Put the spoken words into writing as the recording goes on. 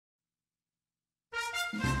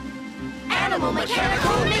Animal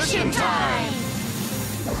Mechanical Mission Time!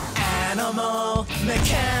 Animal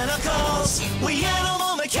Mechanicals, we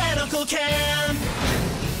Animal Mechanical can!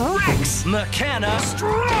 Rex Mechana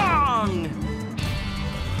strong!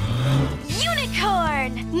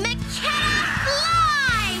 Unicorn! Mechana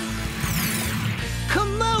fly!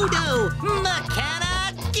 Komodo!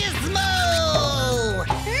 Mechana gizmo!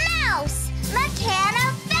 Mouse!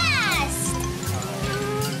 Mechana fast!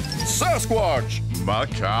 Sasquatch!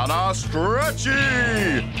 Mechana stretchy!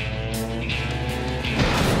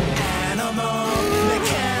 Animal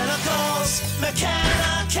Mechanicals,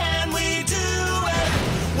 Mechana can we do it?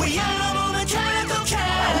 We Animal Mechanical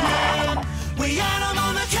can! We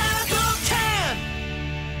Animal Mechanical can!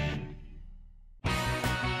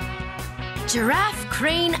 Giraffe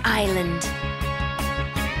Crane Island.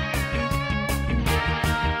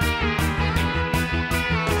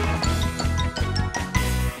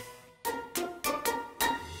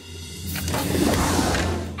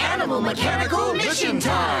 Animal Mechanical Mission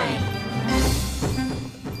Time!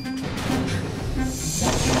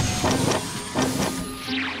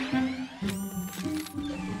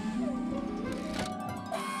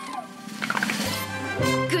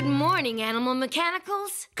 Good morning, Animal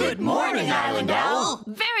Mechanicals. Good morning, Island Owl!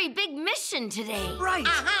 Very big mission today. Right.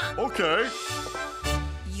 Okay.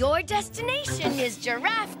 Your destination is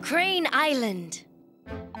Giraffe Crane Island.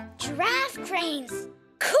 Giraffe cranes!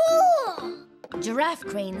 Cool! Giraffe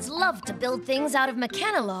cranes love to build things out of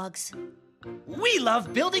Mechana logs. We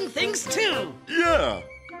love building things too. Yeah.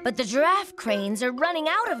 But the giraffe cranes are running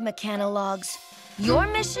out of Mechana logs. Your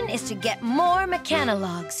mission is to get more Mechana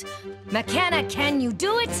logs. Mechana, can you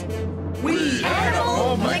do it? We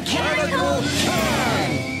Animal Mechanical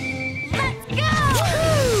can! Let's go!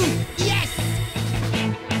 Yes!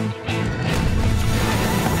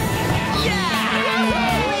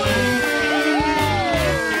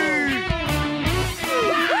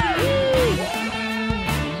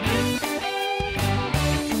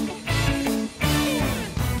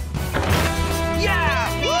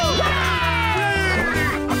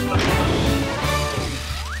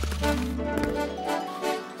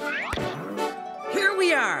 Here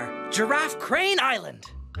we are, Giraffe Crane Island.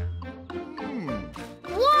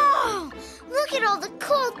 Whoa! Look at all the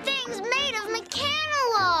cool things made of Mechana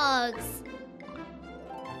logs!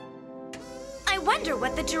 I wonder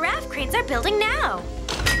what the giraffe cranes are building now.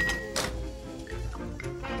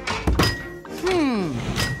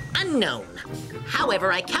 Unknown.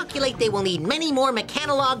 However, I calculate they will need many more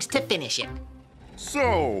Mechana logs to finish it.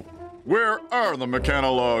 So, where are the Mechana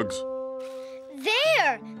logs?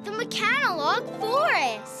 There! The Mechana log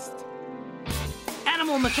forest!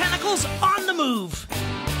 Animal Mechanicals on the move.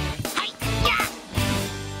 Hi-ya!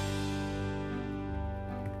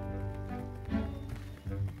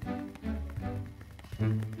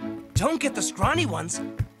 Don't get the scrawny ones.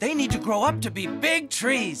 They need to grow up to be big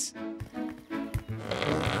trees.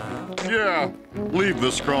 Yeah, leave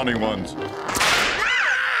the scrawny ones.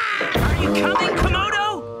 Are you coming,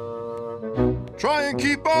 Komodo? Try and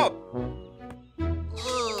keep up.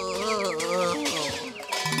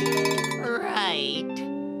 Right.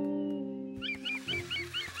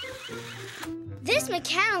 This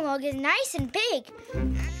Mechana log is nice and big.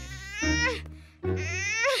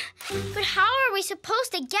 But how are we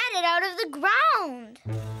supposed to get it out of the ground?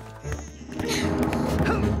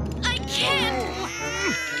 I can't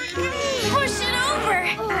push it over.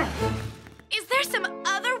 Is there some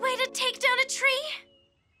other way to take down a tree?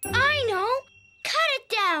 I know! Cut it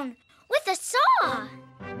down with a saw!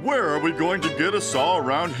 Where are we going to get a saw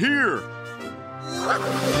around here?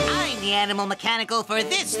 I'm the Animal Mechanical for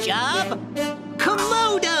this job.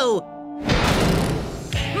 Komodo!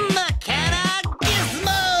 Mechana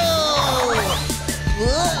gizmo!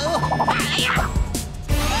 Whoa! Hi-ya!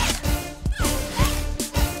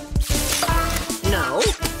 No.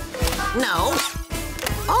 No.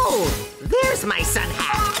 Oh, there's my sun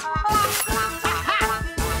hat. Aha!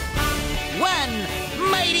 One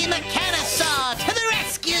mighty Mechana saw to the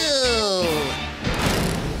rescue!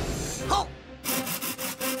 Oh!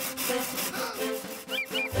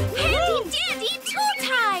 Handy dandy tool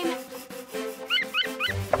time!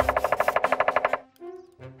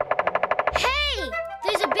 Hey!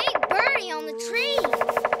 There's a big birdie on the tree!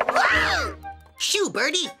 Whoa! Shoo,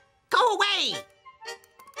 birdie! Go away!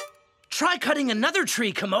 Try cutting another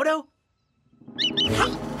tree, Komodo.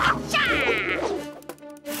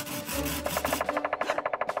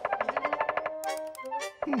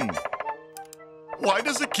 Why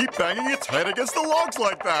does it keep banging its head against the logs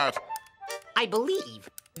like that? I believe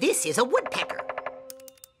this is a woodpecker.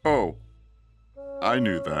 Oh, I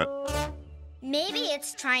knew that. Maybe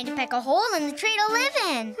it's trying to peck a hole in the tree to live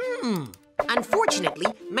in. Unfortunately,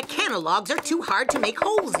 Mechana logs are too hard to make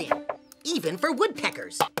holes in, even for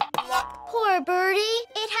woodpeckers. Poor birdie.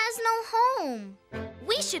 It has no home.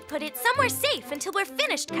 We should put it somewhere safe until we're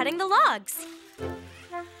finished cutting the logs.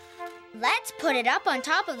 Let's put it up on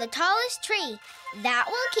top of the tallest tree. That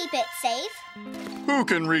will keep it safe. Who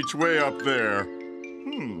can reach way up there?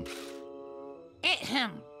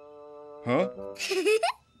 Huh?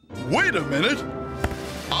 Wait a minute!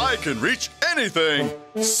 I can reach anything!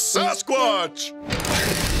 Sasquatch!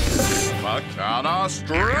 Mechana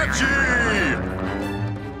stretchy!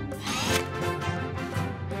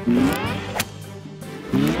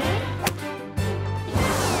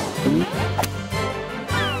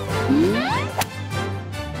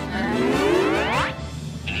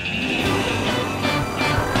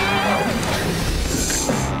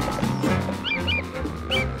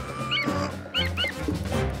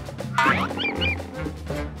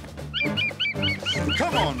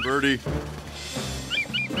 Come on, Birdie.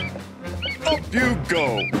 Up you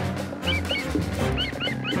go.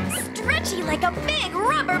 Stretchy like a big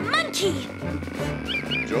rubber monkey.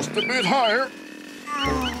 Just a bit higher.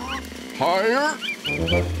 Higher.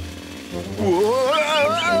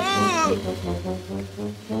 Whoa.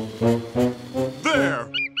 There.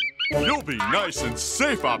 You'll be nice and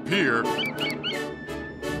safe up here.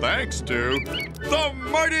 Thanks to the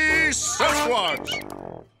mighty Sasquatch.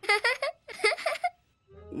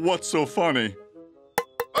 What's so funny?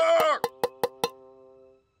 Ah!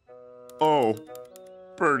 Oh,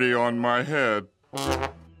 birdie on my head.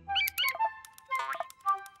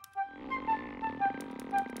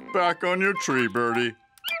 Back on your tree, Birdie.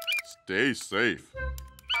 Stay safe.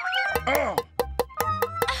 Ah!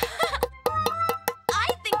 I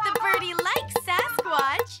think the birdie likes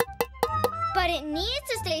Sasquatch. But it needs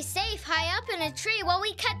to stay safe high up in a tree while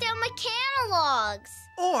we cut down Mechana logs.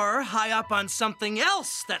 Or high up on something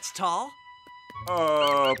else that's tall.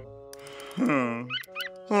 Oh,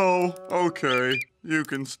 okay. You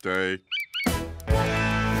can stay.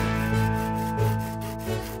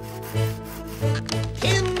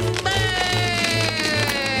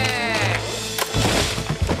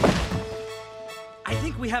 I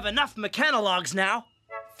think we have enough Mechana logs now.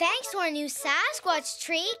 Thanks to our new Sasquatch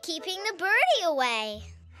tree keeping the birdie away.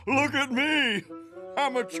 Look at me!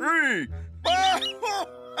 I'm a tree!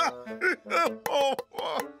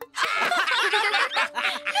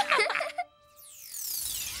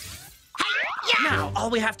 Now, all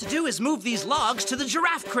we have to do is move these logs to the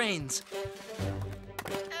giraffe cranes.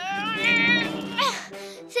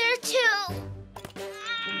 They're too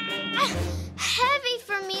heavy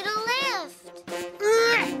for me to lift.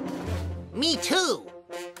 Me too.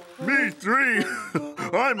 Me three!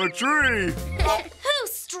 I'm a tree!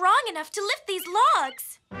 Who's strong enough to lift these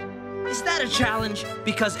logs? Is that a challenge?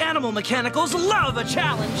 Because animal mechanicals love a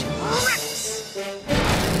challenge.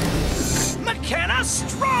 Mechana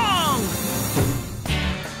strong!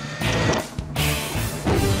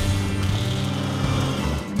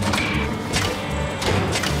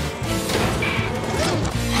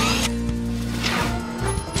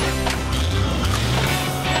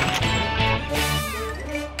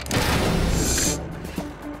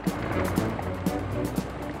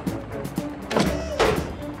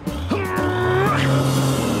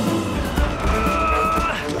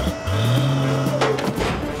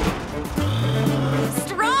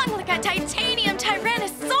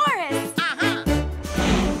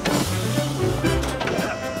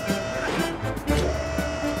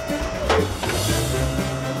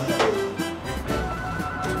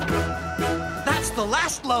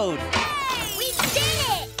 Load. We did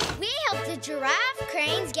it! We helped the giraffe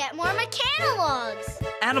cranes get more Mechana logs.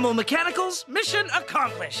 Animal mechanicals, mission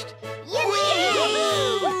accomplished.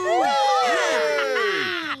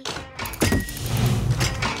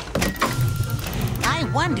 I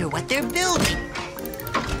wonder what they're building.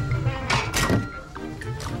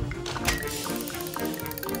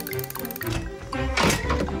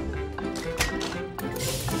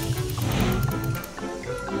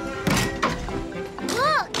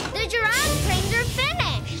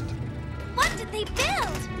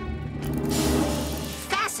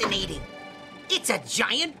 It's a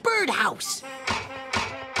giant birdhouse.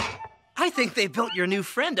 I think they built your new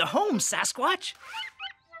friend a home, Sasquatch.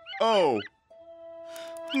 Oh.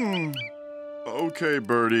 Okay,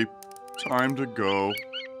 Birdie. Time to go.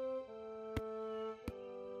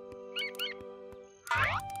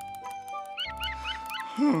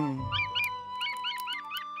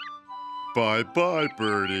 Bye-bye,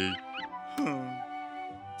 Birdie.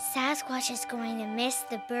 Sasquatch is going to miss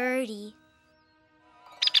the birdie.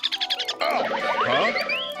 Huh?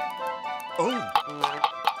 Oh.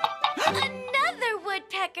 Another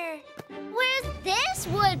woodpecker! woodpecker. Where's this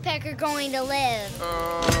woodpecker going to live?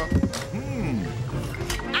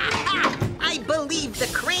 Aha! I believe the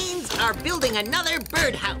cranes are building another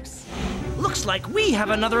birdhouse. Looks like we have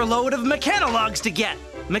another load of Mechana logs to get.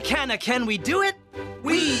 Mechana, can we do it?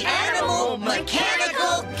 We animal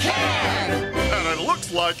mechanical can! And it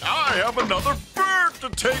looks like I have another bird to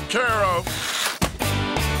take care of.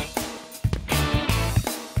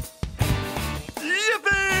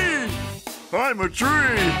 Yippee! I'm a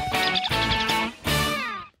tree.